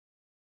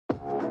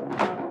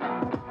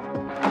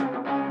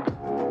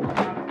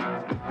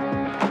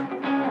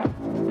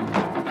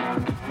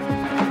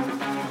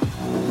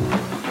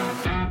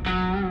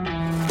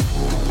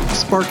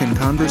Sparkin'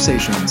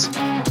 Conversations,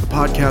 a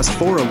podcast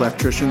for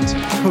electricians,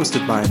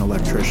 hosted by an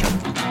electrician.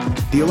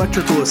 The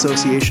Electrical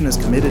Association is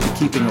committed to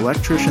keeping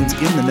electricians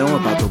in the know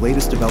about the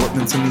latest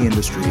developments in the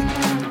industry.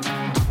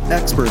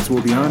 Experts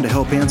will be on to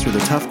help answer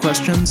the tough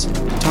questions,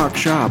 talk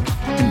shop,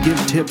 and give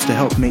tips to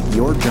help make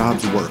your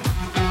jobs work.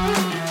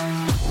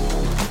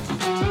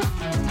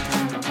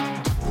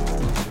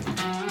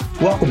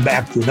 Welcome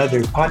back to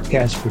another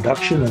podcast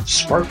production of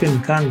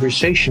Sparkin'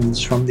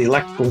 Conversations from the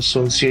Electrical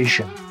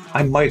Association.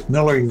 I'm Mike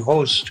Miller, your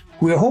host.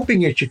 We're hoping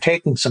that you're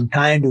taking some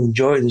time to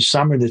enjoy the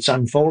summer that's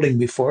unfolding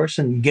before us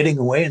and getting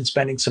away and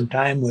spending some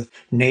time with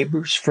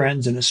neighbors,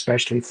 friends, and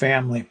especially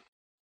family.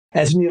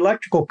 As an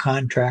electrical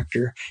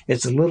contractor,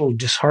 it's a little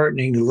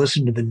disheartening to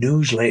listen to the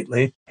news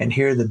lately and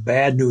hear the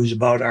bad news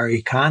about our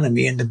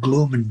economy and the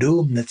gloom and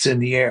doom that's in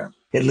the air.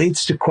 It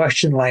leads to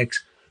questions like,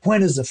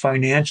 when is the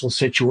financial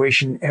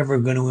situation ever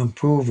going to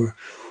improve, or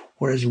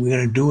what is we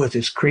going to do with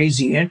this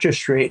crazy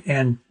interest rate,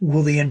 and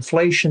will the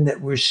inflation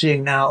that we're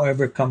seeing now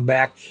ever come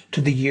back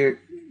to the year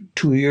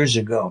 2 years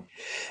ago?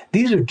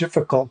 These are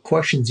difficult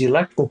questions the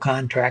electrical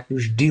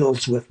contractors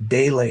deals with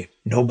daily.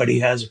 Nobody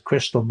has a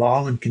crystal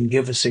ball and can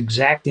give us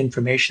exact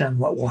information on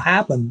what will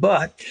happen,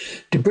 but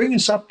to bring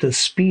us up to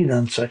speed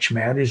on such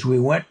matters, we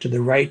went to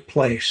the right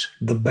place,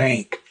 the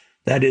bank.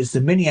 That is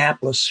the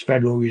Minneapolis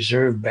Federal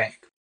Reserve Bank.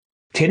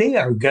 Today,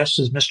 our guest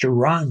is Mr.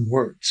 Ron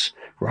Wirtz.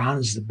 Ron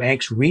is the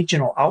bank's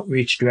regional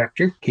outreach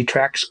director. He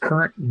tracks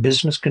current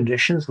business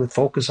conditions with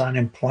focus on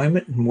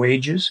employment and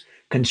wages,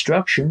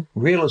 construction,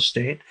 real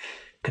estate,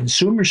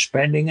 consumer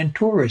spending, and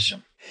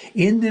tourism.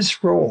 In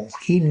this role,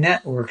 he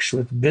networks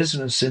with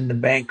business in the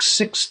bank's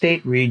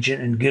 6-state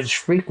region and gives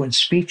frequent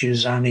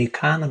speeches on the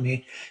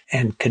economy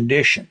and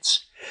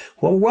conditions.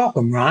 Well,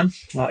 welcome, Ron.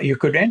 Your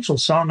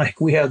credentials sound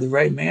like we have the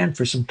right man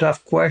for some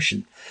tough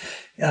questions.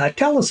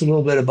 Tell us a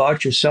little bit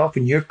about yourself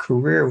and your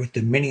career with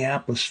the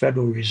Minneapolis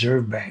Federal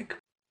Reserve Bank.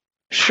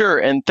 Sure,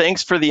 and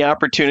thanks for the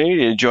opportunity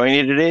to join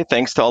you today.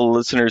 Thanks to all the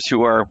listeners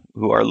who are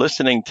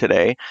listening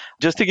today.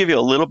 Just to give you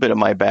a little bit of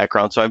my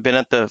background, so I've been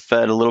at the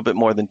Fed a little bit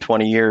more than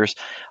 20 years.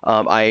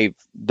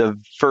 The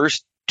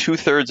first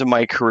 2/3 of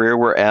my career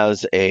were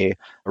as a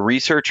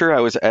researcher. I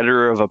was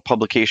editor of a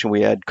publication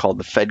we had called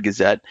the Fed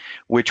Gazette,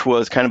 which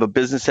was kind of a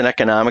business and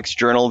economics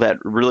journal that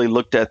really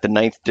looked at the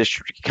 9th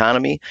District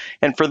economy.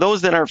 And for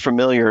those that aren't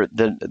familiar,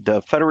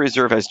 the Federal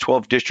Reserve has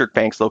 12 district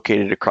banks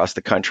located across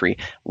the country,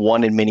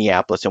 one in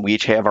Minneapolis, and we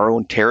each have our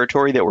own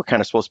territory that we're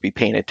kind of supposed to be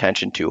paying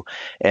attention to.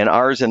 And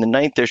ours in the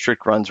 9th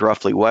District runs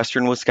roughly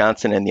western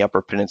Wisconsin and the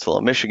Upper Peninsula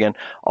of Michigan,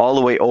 all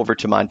the way over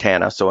to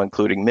Montana, so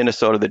including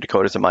Minnesota, the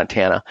Dakotas, and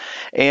Montana.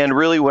 And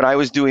really what I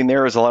was doing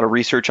there is a lot of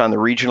research on the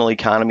regional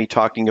economy,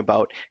 talking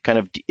about kind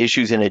of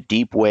issues in a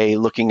deep way,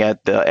 looking at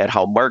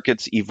how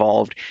markets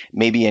evolved,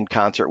 maybe in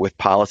concert with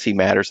policy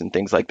matters and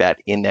things like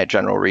that in that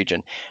general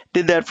region.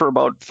 Did that for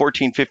about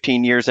 14,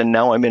 15 years, and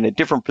now I'm in a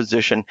different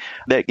position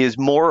that is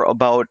more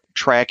about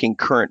tracking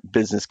current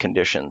business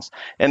conditions.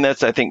 And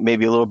that's, I think,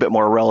 maybe a little bit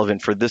more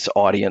relevant for this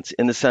audience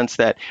in the sense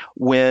that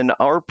when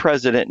our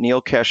president,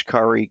 Neel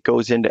Kashkari,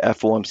 goes into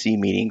FOMC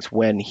meetings,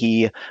 where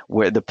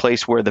the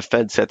place where the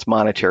Fed sets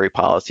monetary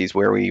policies,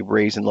 where we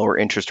raise and lower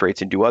interest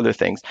rates and do other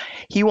things,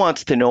 he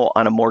wants to know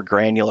on a more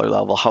granular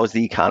level, how's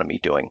the economy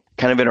doing,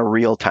 kind of in a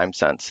real-time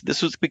sense.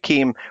 This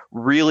became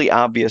really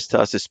obvious to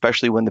us,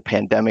 especially when the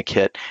pandemic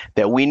hit,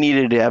 that we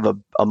needed to have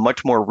a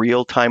much more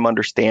real-time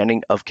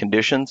understanding of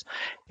conditions.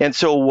 And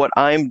so what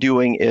I'm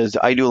doing is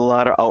I do a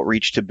lot of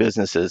outreach to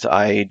businesses.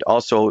 I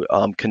also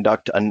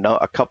conduct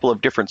a couple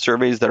of different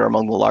surveys that are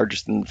among the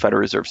largest in the Federal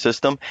Reserve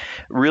System,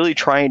 really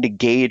trying to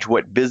gauge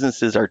what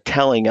businesses are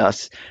telling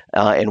us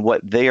and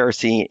what they are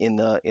seeing in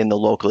the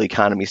local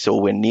economy. So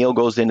when Neil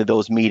goes into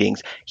those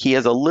meetings, he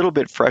has a little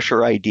bit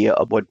fresher idea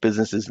of what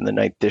businesses in the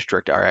 9th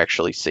District are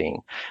actually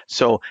seeing.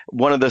 So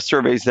one of the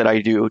surveys that I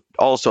do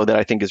also that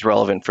I think is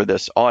relevant for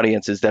this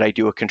audience is that I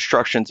do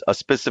a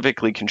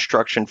specifically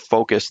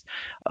construction-focused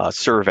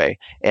survey,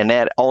 and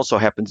that also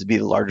happens to be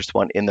the largest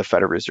one in the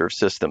Federal Reserve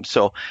System.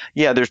 So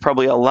yeah, there's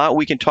probably a lot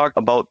we can talk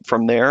about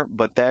from there,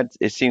 but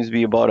it seems to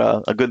be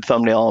about a good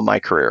thumbnail on my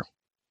career.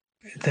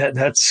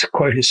 That's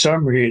quite a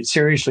summary.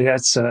 Seriously,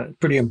 that's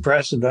pretty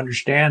impressive to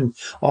understand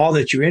all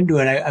that you're into.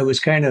 And I was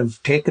kind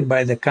of taken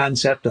by the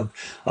concept of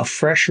a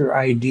fresher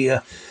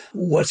idea.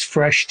 What's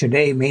fresh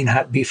today may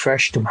not be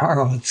fresh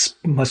tomorrow. It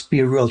must be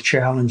a real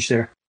challenge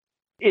there.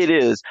 It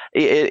is.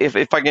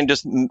 If I can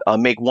just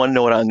make one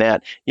note on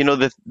that,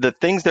 the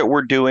things that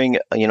we're doing,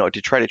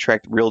 to try to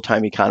track the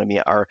real-time economy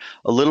are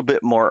a little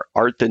bit more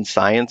art than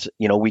science.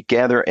 We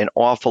gather an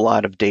awful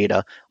lot of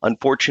data.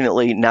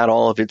 Unfortunately, not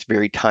all of it's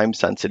very time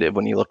sensitive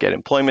when you look at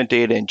employment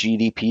data and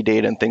GDP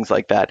data and things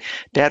like that.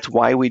 That's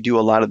why we do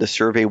a lot of the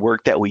survey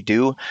work that we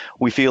do.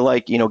 We feel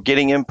like,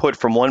 getting input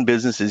from one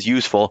business is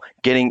useful.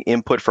 Getting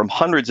input from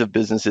hundreds of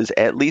businesses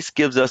at least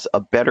gives us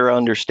a better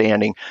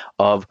understanding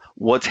of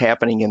what's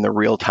happening in the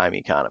real-time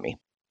economy.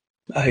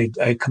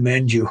 I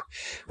commend you.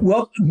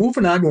 Well,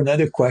 moving on to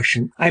another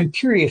question. I'm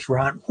curious,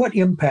 Ron, what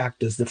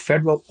impact does the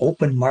Federal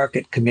Open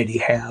Market Committee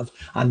have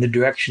on the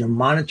direction of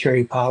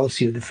monetary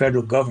policy of the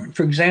federal government?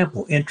 For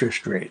example,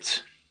 interest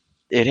rates.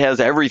 It has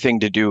everything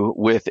to do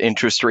with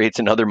interest rates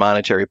and other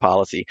monetary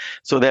policy.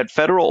 So that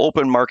Federal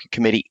Open Market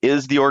Committee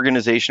is the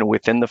organization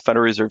within the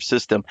Federal Reserve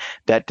System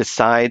that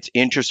decides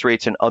interest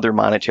rates and other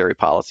monetary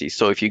policies.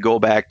 So if you go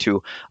back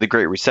to the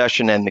Great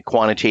Recession and the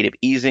quantitative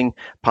easing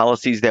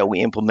policies that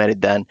we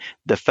implemented then,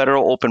 the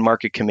Federal Open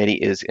Market Committee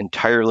is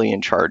entirely in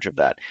charge of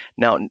that.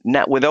 Now,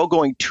 without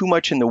going too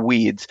much in the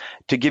weeds,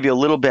 to give you a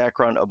little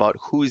background about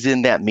who's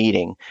in that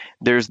meeting,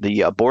 there's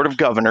the Board of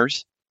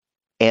Governors,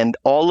 and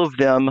all of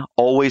them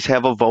always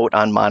have a vote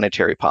on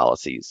monetary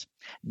policies.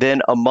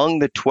 Then among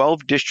the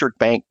 12 district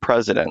bank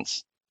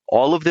presidents,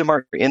 all of them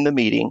are in the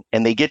meeting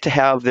and they get to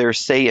have their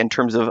say in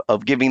terms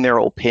of giving their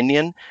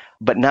opinion,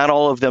 but not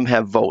all of them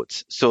have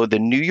votes. So the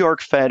New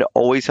York Fed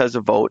always has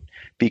a vote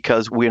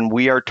because when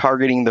we are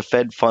targeting the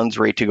Fed funds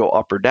rate to go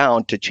up or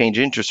down to change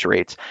interest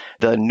rates,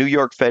 the New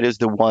York Fed is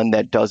the one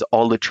that does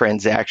all the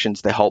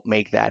transactions to help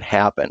make that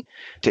happen,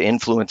 to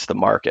influence the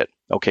market.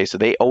 Okay, so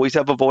they always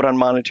have a vote on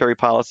monetary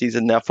policies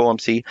in the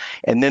FOMC,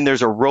 and then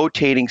there's a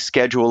rotating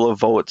schedule of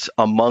votes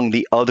among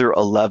the other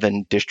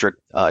 11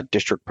 district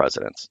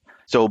presidents.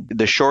 So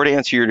the short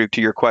answer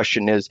to your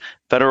question is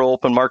Federal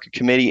Open Market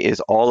Committee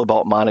is all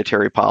about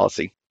monetary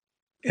policy.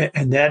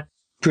 And that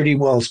pretty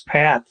well is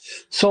pat.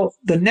 So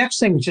the next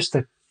thing, just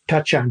to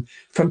touch on,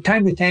 from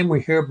time to time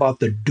we hear about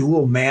the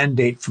dual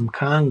mandate from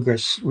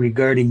Congress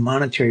regarding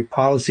monetary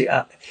policy.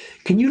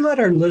 Can you let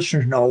our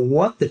listeners know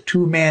what the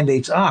two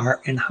mandates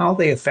are and how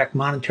they affect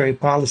monetary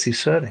policy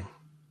setting?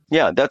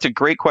 Yeah, that's a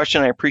great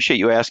question. I appreciate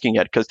you asking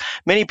it because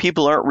many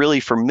people aren't really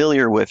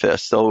familiar with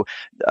this. So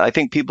I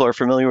think people are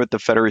familiar with the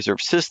Federal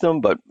Reserve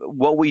System, but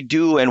what we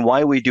do and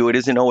why we do it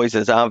isn't always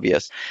as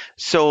obvious.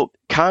 So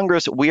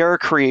Congress, we are a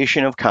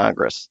creation of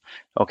Congress,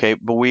 okay,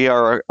 but we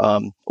are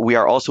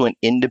also an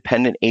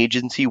independent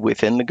agency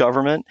within the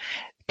government.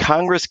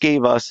 Congress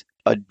gave us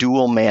a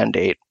dual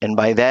mandate. And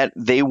by that,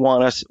 they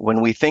want us,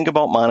 when we think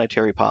about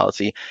monetary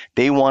policy,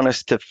 they want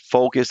us to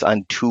focus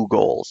on two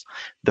goals.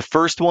 The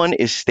first one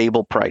is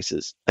stable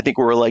prices. I think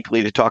we're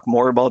likely to talk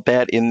more about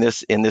that in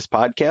this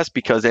podcast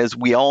because as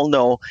we all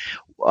know,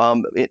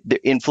 the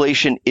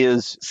inflation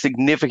is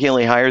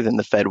significantly higher than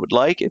the Fed would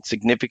like. It's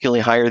significantly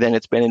higher than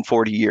it's been in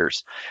 40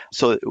 years.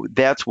 So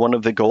that's one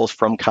of the goals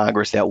from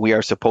Congress that we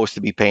are supposed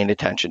to be paying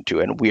attention to.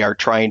 And we are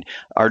trying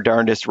our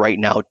darndest right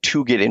now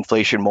to get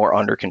inflation more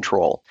under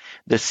control.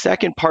 The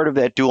second part of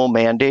that dual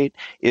mandate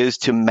is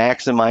to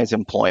maximize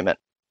employment.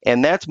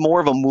 And that's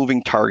more of a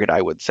moving target,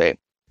 I would say.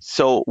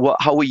 So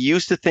how we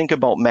used to think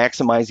about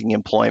maximizing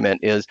employment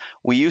is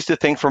we used to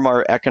think from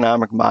our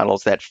economic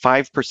models that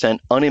 5%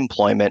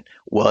 unemployment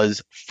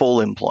was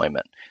full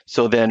employment.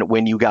 So then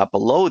when you got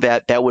below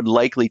that, that would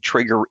likely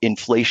trigger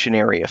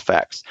inflationary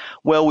effects.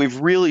 Well,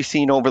 we've really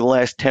seen over the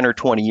last 10 or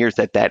 20 years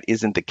that that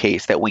isn't the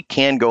case, that we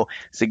can go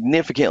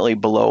significantly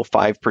below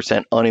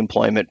 5%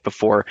 unemployment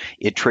before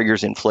it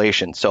triggers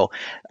inflation. So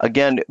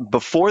again,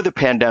 before the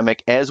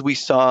pandemic, as we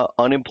saw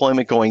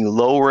unemployment going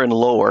lower and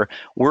lower,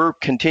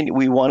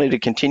 we wanted to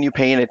continue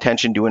paying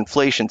attention to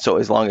inflation. So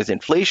as long as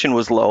inflation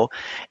was low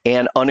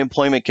and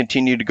unemployment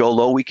continued to go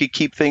low, we could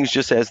keep things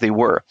just as they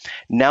were.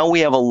 Now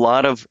we have a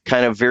lot of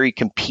kind of very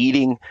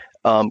competing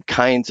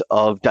kinds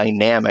of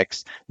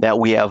dynamics that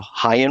we have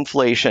high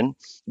inflation.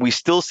 We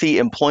still see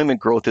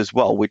employment growth as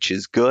well, which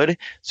is good.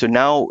 So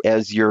now,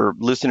 as your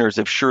listeners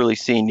have surely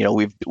seen,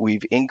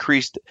 we've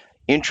increased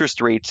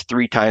interest rates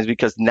 3 times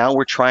because now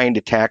we're trying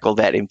to tackle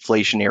that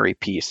inflationary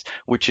piece,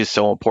 which is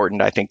so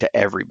important, I think, to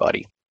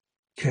everybody.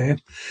 Okay.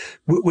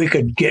 We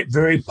could get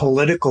very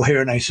political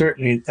here,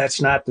 and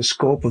that's not the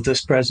scope of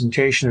this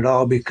presentation at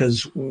all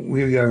because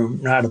we are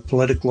not a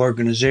political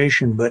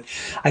organization, but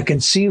I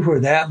can see where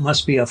that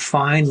must be a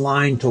fine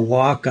line to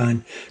walk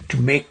on to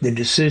make the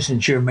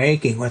decisions you're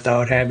making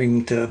without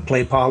having to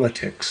play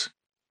politics.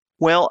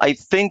 Well, I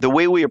think the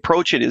way we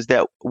approach it is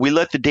that we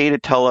let the data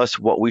tell us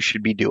what we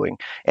should be doing.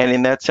 And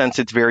in that sense,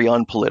 it's very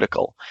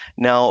unpolitical.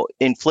 Now,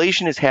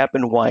 inflation has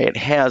happened why it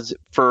has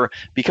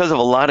because of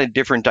a lot of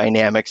different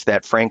dynamics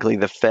that, frankly,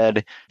 the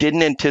Fed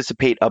didn't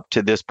anticipate up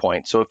to this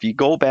point. So if you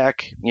go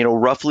back,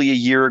 roughly a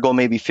year ago,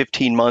 maybe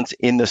 15 months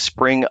in the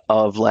spring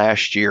of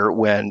last year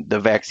when the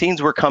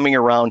vaccines were coming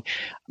around,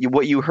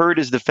 what you heard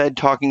is the Fed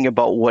talking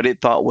about what it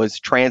thought was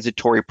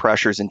transitory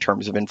pressures in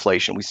terms of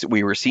inflation.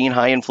 We were seeing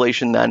high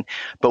inflation then,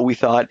 but we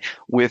thought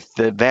with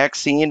the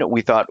vaccine,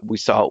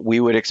 we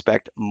would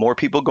expect more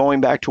people going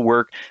back to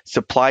work,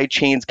 supply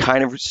chains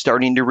kind of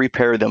starting to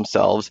repair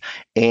themselves,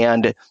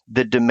 and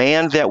the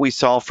demand that we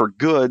saw for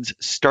goods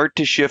start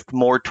to shift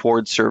more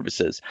towards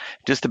services.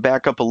 Just to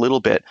back up a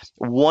little bit,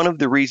 one of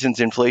the reasons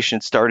inflation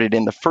started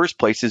in the first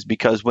place is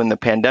because when the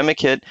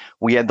pandemic hit,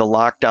 we had the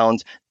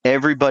lockdowns.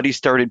 Everybody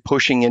started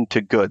pushing into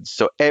goods.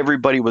 So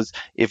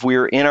if we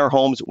were in our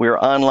homes, we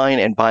were online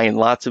and buying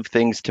lots of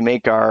things to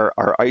make our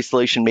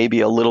isolation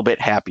maybe a little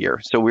bit happier.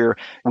 So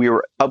we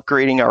were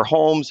upgrading our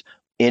homes,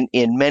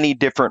 in many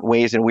different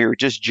ways, and we were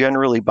just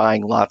generally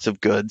buying lots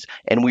of goods,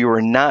 and we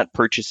were not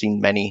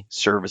purchasing many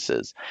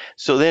services.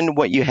 So then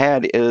what you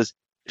had is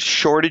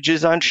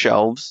shortages on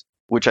shelves,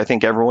 which I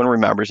think everyone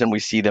remembers, and we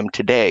see them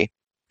today.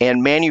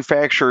 And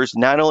manufacturers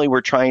not only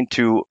were trying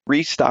to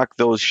restock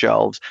those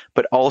shelves,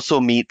 but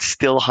also meet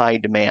still high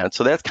demand.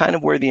 So that's kind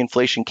of where the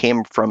inflation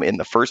came from in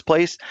the first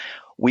place.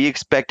 We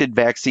expected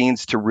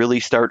vaccines to really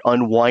start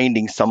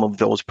unwinding some of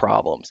those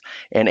problems.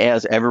 And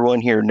as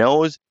everyone here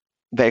knows,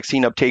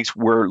 vaccine uptakes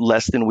were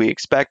less than we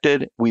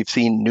expected. We've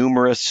seen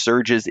numerous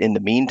surges in the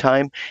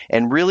meantime.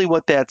 And really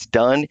what that's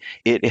done,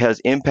 it has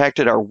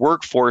impacted our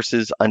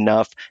workforces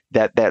enough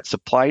that that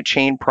supply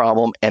chain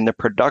problem and the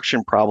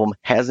production problem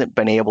hasn't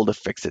been able to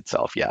fix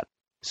itself yet.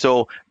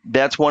 So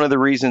that's one of the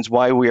reasons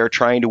why we are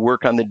trying to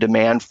work on the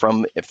demand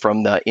from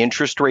the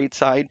interest rate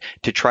side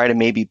to try to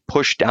maybe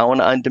push down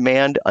on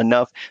demand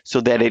enough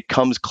so that it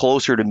comes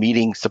closer to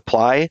meeting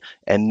supply.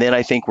 And then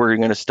I think we're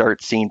going to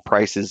start seeing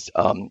prices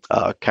kind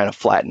of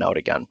flatten out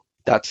again.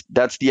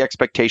 That's the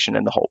expectation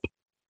and the hope.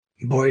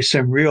 Boy,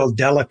 some real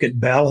delicate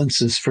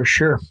balances for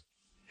sure.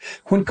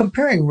 When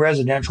comparing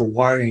residential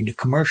wiring to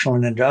commercial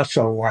and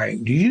industrial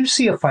wiring, do you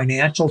see a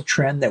financial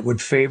trend that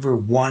would favor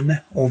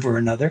one over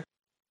another?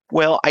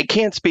 Well, I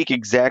can't speak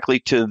exactly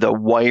to the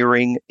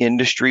wiring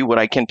industry. What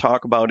I can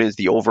talk about is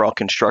the overall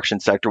construction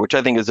sector, which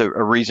I think is a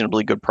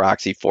reasonably good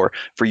proxy for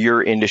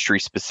your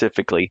industry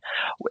specifically.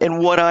 And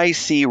what I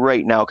see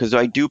right now, because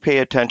I do pay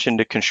attention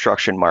to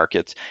construction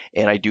markets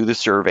and I do the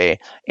survey,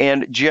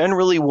 and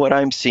generally what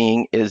I'm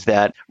seeing is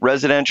that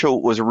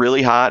residential was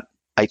really hot.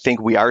 I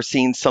think we are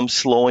seeing some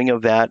slowing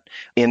of that.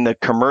 In the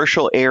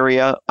commercial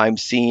area, I'm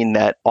seeing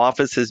that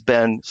office has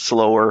been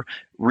slower.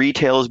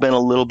 Retail has been a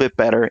little bit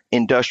better.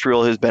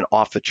 Industrial has been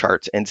off the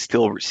charts and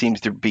still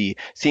seems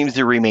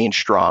to remain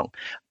strong.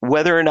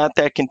 Whether or not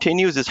that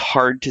continues is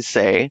hard to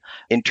say.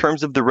 In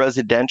terms of the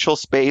residential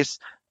space,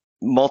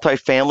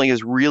 multifamily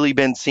has really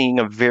been seeing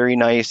a very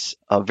nice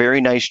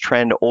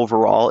trend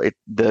overall.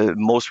 The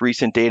most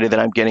recent data that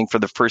I'm getting for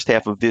the first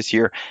half of this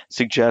year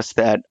suggests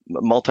that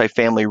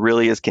multifamily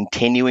really is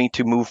continuing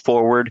to move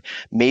forward,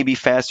 maybe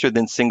faster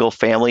than single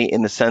family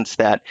in the sense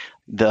that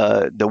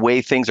the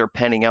way things are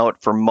panning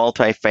out for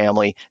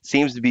multifamily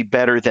seems to be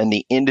better than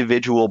the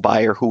individual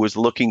buyer who was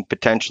looking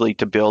potentially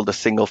to build a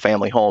single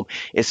family home,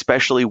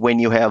 especially when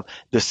you have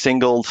the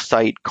single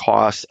site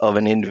costs of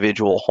an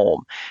individual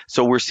home.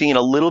 So we're seeing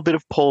a little bit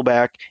of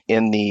pullback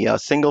in the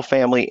single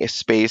family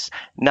space.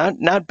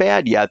 Not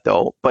bad yet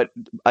though, but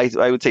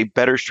I would say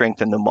better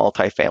strength in the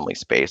multifamily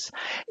space.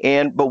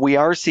 But we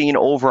are seeing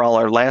overall,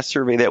 our last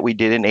survey that we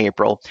did in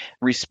April,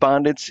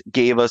 respondents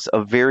gave us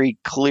a very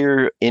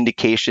clear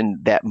indication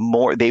that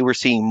they were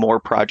seeing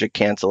more project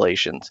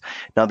cancellations.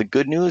 Now, the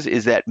good news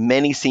is that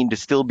many seem to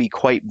still be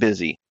quite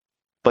busy,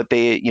 but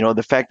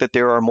the fact that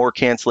there are more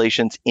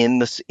cancellations in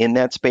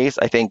that space,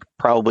 I think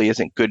probably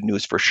isn't good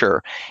news for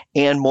sure.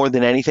 And more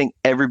than anything,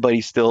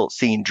 everybody's still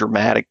seeing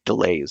dramatic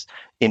delays,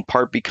 in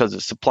part because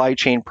of supply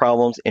chain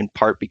problems, in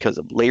part because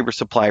of labor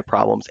supply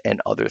problems and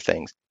other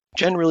things.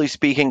 Generally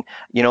speaking,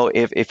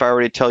 if I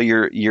were to tell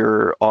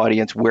your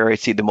audience where I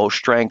see the most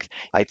strength,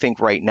 I think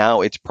right now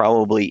it's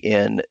probably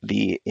in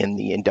the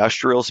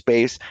industrial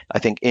space. I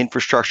think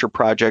infrastructure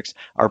projects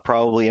are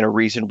probably in a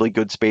reasonably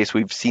good space.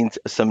 We've seen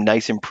some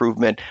nice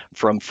improvement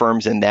from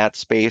firms in that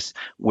space,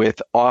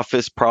 with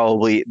office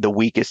probably the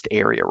weakest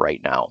area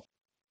right now.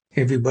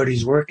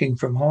 Everybody's working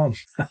from home.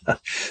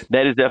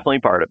 That is definitely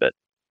part of it.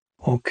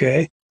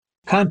 Okay.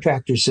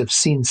 Contractors have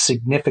seen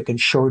significant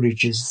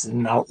shortages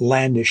and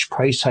outlandish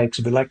price hikes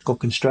of electrical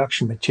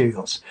construction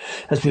materials.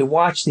 As we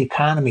watch the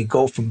economy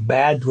go from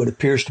bad to what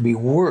appears to be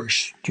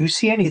worse, do you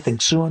see anything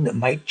soon that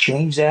might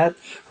change that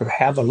or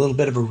have a little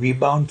bit of a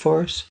rebound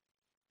for us?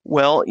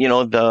 Well,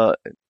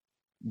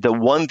 the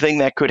one thing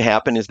that could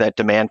happen is that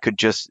demand could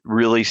just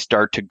really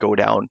start to go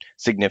down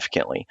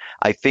significantly.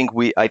 I think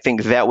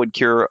that would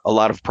cure a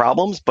lot of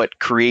problems, but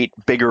create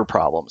bigger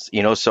problems.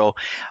 So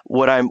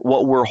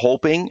what we're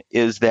hoping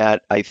is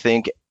that I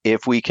think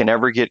if we can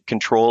ever get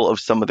control of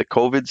some of the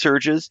COVID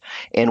surges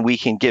and we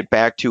can get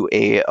back to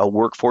a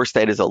workforce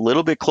that is a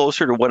little bit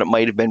closer to what it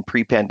might have been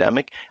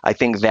pre-pandemic, I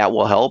think that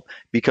will help,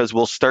 because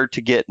we'll start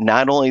to get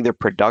not only the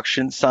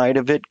production side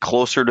of it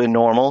closer to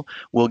normal,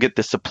 we'll get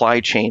the supply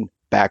chain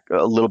back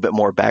a little bit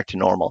more back to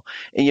normal.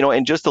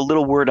 And just a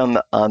little word on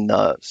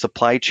the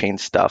supply chain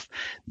stuff.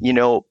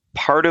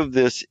 Part of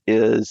this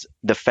is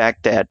the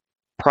fact that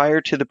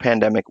prior to the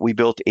pandemic, we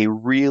built a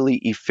really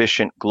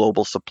efficient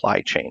global supply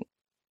chain.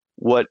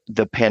 What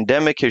the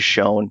pandemic has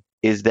shown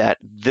is that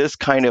this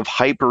kind of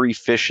hyper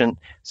efficient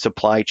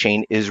supply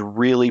chain is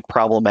really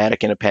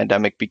problematic in a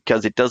pandemic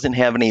because it doesn't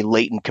have any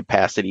latent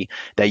capacity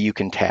that you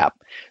can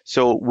tap.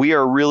 So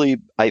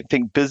I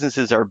think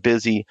businesses are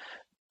busy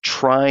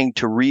trying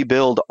to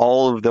rebuild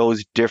all of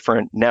those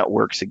different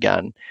networks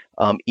again,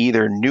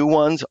 either new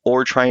ones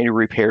or trying to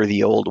repair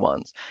the old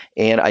ones.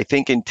 And I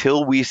think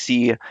until we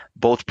see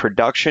both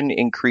production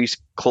increase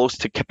close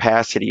to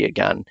capacity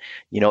again,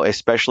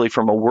 especially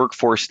from a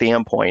workforce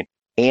standpoint,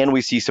 and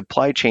we see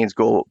supply chains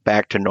go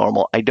back to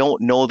normal, I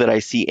don't know that I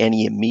see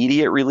any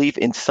immediate relief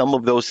in some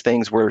of those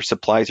things where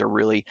supplies are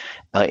really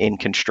in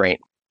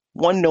constraint.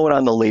 One note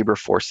on the labor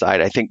force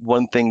side, I think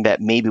one thing that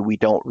maybe we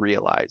don't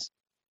realize.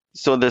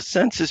 So the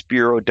Census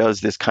Bureau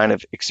does this kind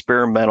of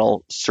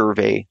experimental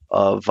survey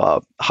of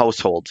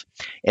households,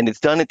 and it's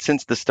done it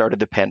since the start of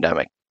the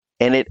pandemic.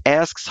 And it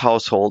asks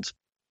households,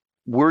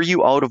 were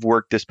you out of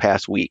work this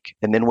past week?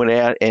 And then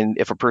and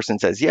if a person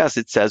says yes,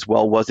 it says,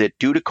 well, was it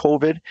due to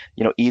COVID?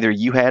 Either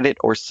you had it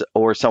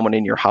or someone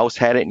in your house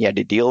had it and you had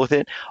to deal with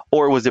it,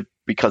 or was it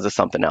because of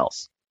something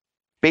else?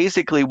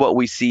 Basically, what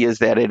we see is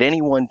that at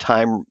any one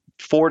time,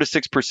 4 to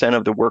 6%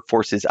 of the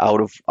workforce is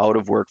out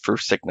of work for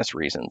sickness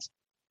reasons.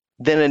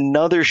 Then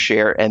another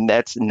share, and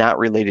that's not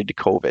related to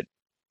COVID.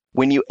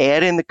 When you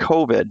add in the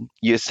COVID,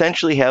 you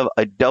essentially have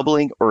a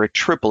doubling or a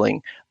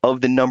tripling of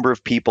the number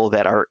of people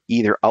that are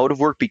either out of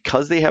work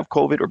because they have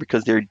COVID or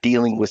because they're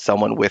dealing with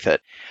someone with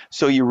it.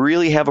 So you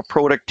really have a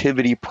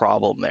productivity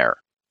problem there.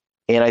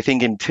 And I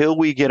think until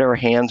we get our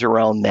hands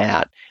around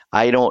that,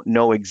 I don't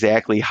know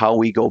exactly how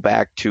we go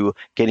back to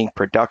getting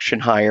production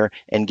higher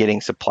and getting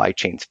supply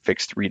chains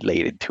fixed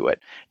related to it.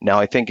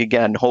 Now, I think,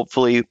 again,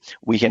 hopefully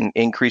we can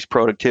increase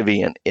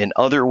productivity in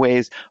other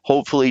ways.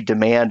 Hopefully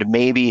demand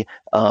maybe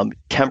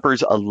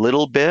tempers a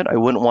little bit. I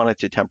wouldn't want it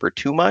to temper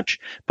too much,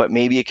 but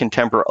maybe it can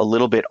temper a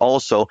little bit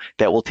also.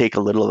 That will take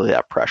a little of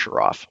that pressure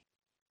off.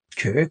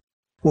 Okay.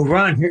 Well,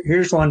 Ron,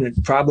 here's one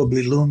that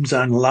probably looms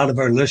on a lot of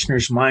our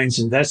listeners' minds,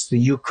 and that's the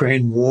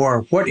Ukraine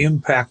war. What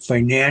impact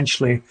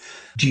financially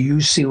do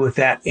you see with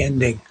that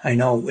ending? I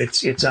know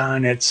it's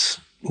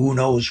who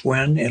knows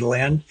when it'll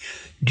end.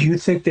 Do you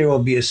think there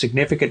will be a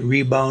significant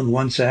rebound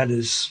once that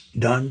is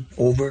done,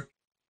 over?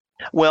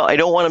 Well, I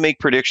don't want to make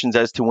predictions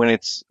as to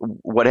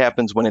what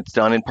happens when it's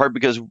done, in part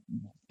because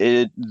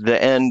the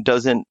end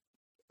doesn't.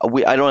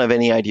 I don't have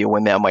any idea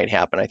when that might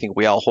happen. I think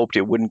we all hoped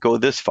it wouldn't go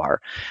this far.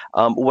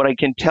 What I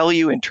can tell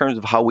you in terms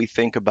of how we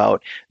think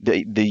about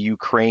the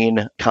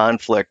Ukraine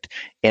conflict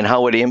and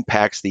how it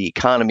impacts the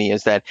economy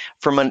is that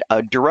from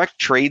a direct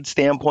trade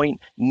standpoint,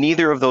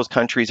 neither of those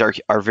countries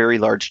are very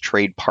large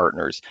trade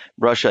partners.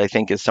 Russia, I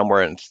think, is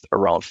somewhere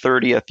around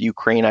 30th.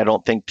 Ukraine, I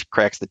don't think,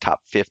 cracks the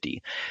top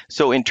 50.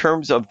 So in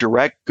terms of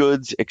direct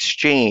goods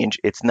exchange,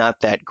 it's not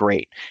that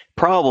great.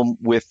 Problem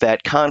with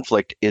that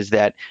conflict is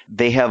that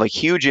they have a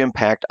huge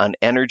impact on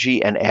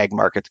energy and ag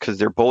markets because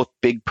they're both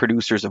big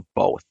producers of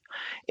both.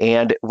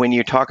 And when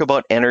you talk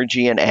about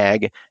energy and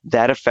ag,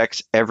 that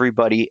affects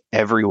everybody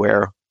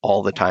everywhere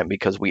all the time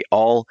because we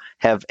all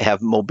have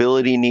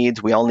mobility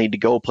needs, we all need to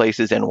go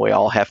places, and we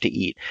all have to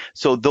eat.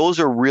 So those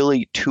are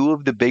really two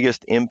of the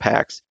biggest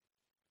impacts.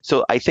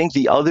 So I think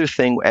the other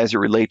thing as it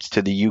relates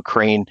to the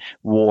Ukraine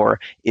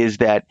war is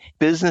that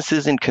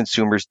businesses and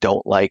consumers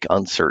don't like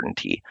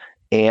uncertainty.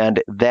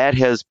 And that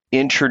has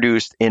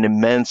introduced an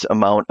immense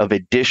amount of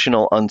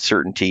additional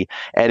uncertainty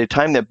at a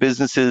time that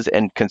businesses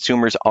and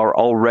consumers are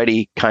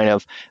already kind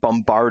of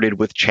bombarded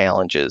with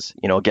challenges.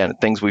 Again,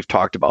 things we've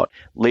talked about,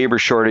 labor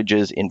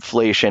shortages,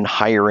 inflation,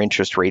 higher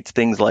interest rates,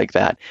 things like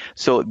that.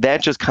 So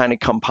that just kind of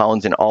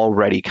compounds an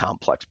already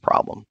complex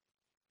problem.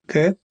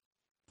 Okay.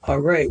 All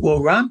right.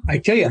 Well, Ron, I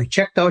tell you, I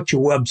checked out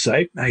your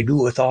website. I do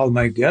with all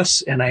my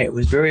guests, and I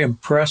was very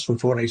impressed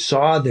with what I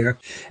saw there.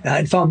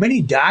 I found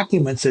many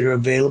documents that are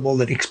available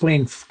that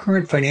explain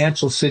current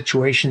financial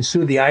situations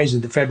through the eyes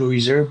of the Federal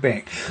Reserve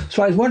Bank.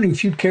 So I was wondering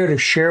if you'd care to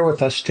share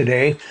with us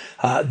today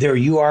their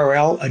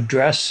URL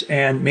address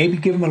and maybe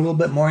give them a little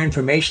bit more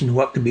information on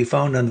what can be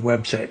found on the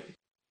website.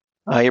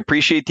 I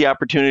appreciate the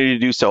opportunity to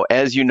do so.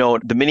 As you know,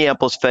 the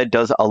Minneapolis Fed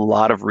does a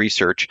lot of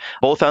research,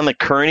 both on the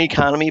current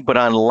economy, but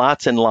on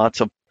lots and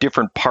lots of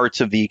different parts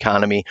of the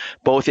economy,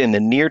 both in the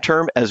near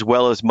term as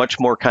well as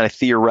much more kind of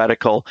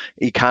theoretical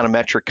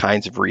econometric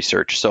kinds of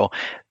research. So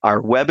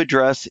our web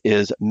address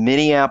is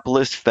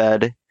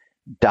minneapolisfed.org.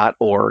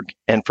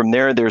 And from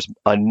there's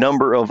a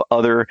number of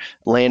other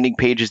landing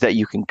pages that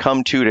you can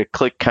come to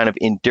click kind of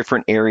in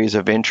different areas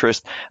of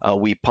interest.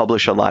 We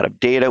publish a lot of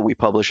data. We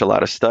publish a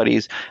lot of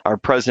studies. Our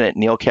president,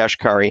 Neil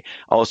Kashkari,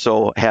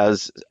 also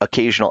has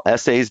occasional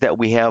essays that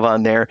we have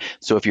on there.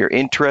 So if you're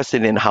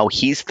interested in how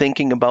he's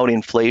thinking about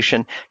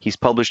inflation, he's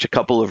published a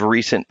couple of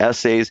recent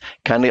essays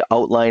kind of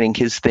outlining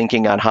his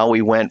thinking on how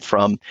we went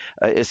from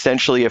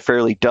essentially a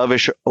fairly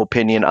dovish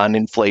opinion on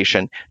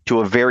inflation to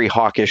a very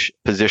hawkish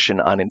position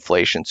on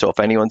inflation. So if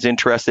anyone's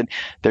interested,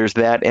 there's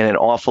that and an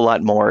awful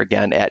lot more,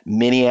 again, at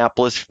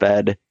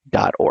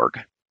minneapolisfed.org.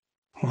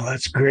 Well,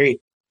 that's great.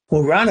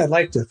 Well, Ron, I'd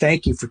like to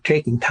thank you for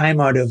taking time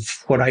out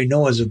of what I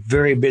know is a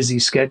very busy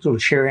schedule to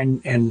share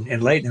and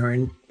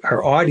enlighten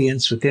our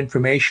audience with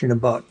information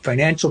about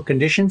financial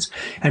conditions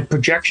and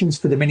projections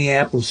for the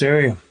Minneapolis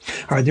area.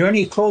 Are there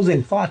any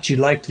closing thoughts you'd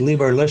like to leave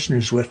our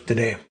listeners with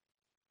today?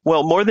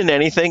 Well, more than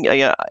anything,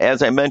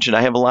 as I mentioned,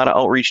 I have a lot of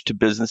outreach to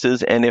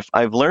businesses. And if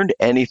I've learned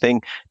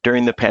anything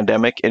during the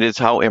pandemic, it is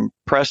how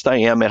impressed I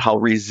am at how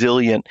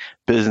resilient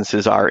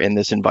businesses are in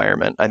this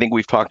environment. I think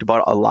we've talked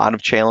about a lot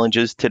of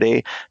challenges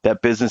today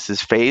that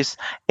businesses face.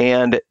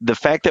 And the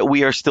fact that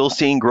we are still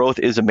seeing growth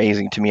is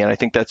amazing to me. And I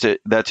think that's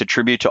a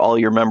tribute to all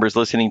your members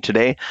listening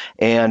today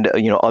and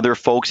other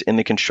folks in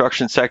the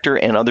construction sector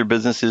and other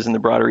businesses in the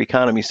broader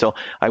economy. So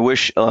I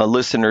wish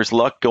listeners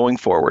luck going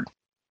forward.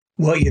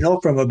 Well,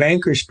 from a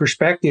banker's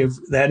perspective,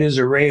 that is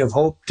a ray of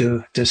hope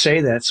to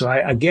say that. So I,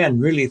 again,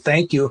 really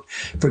thank you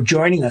for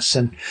joining us.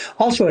 And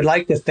also, I'd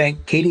like to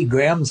thank Katie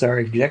Grams, our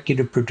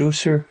executive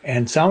producer,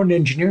 and sound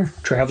engineer,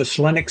 Travis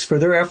Lennox, for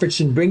their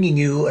efforts in bringing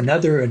you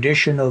another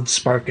edition of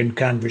Sparkin'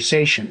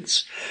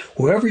 Conversations.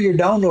 Wherever you're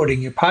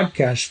downloading your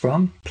podcast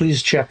from,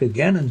 please check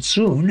again and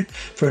soon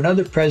for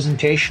another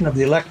presentation of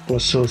the Electrical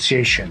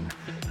Association.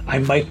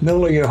 I'm Mike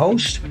Miller, your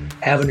host.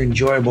 Have an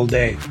enjoyable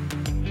day.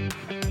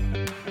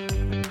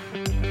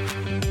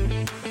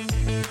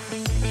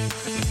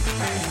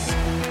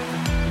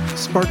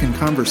 Sparkin'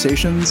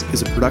 Conversations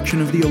is a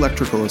production of the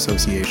Electrical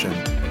Association.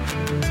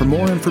 For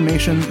more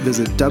information,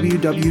 visit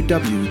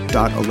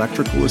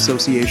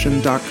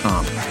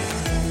www.electricalassociation.com.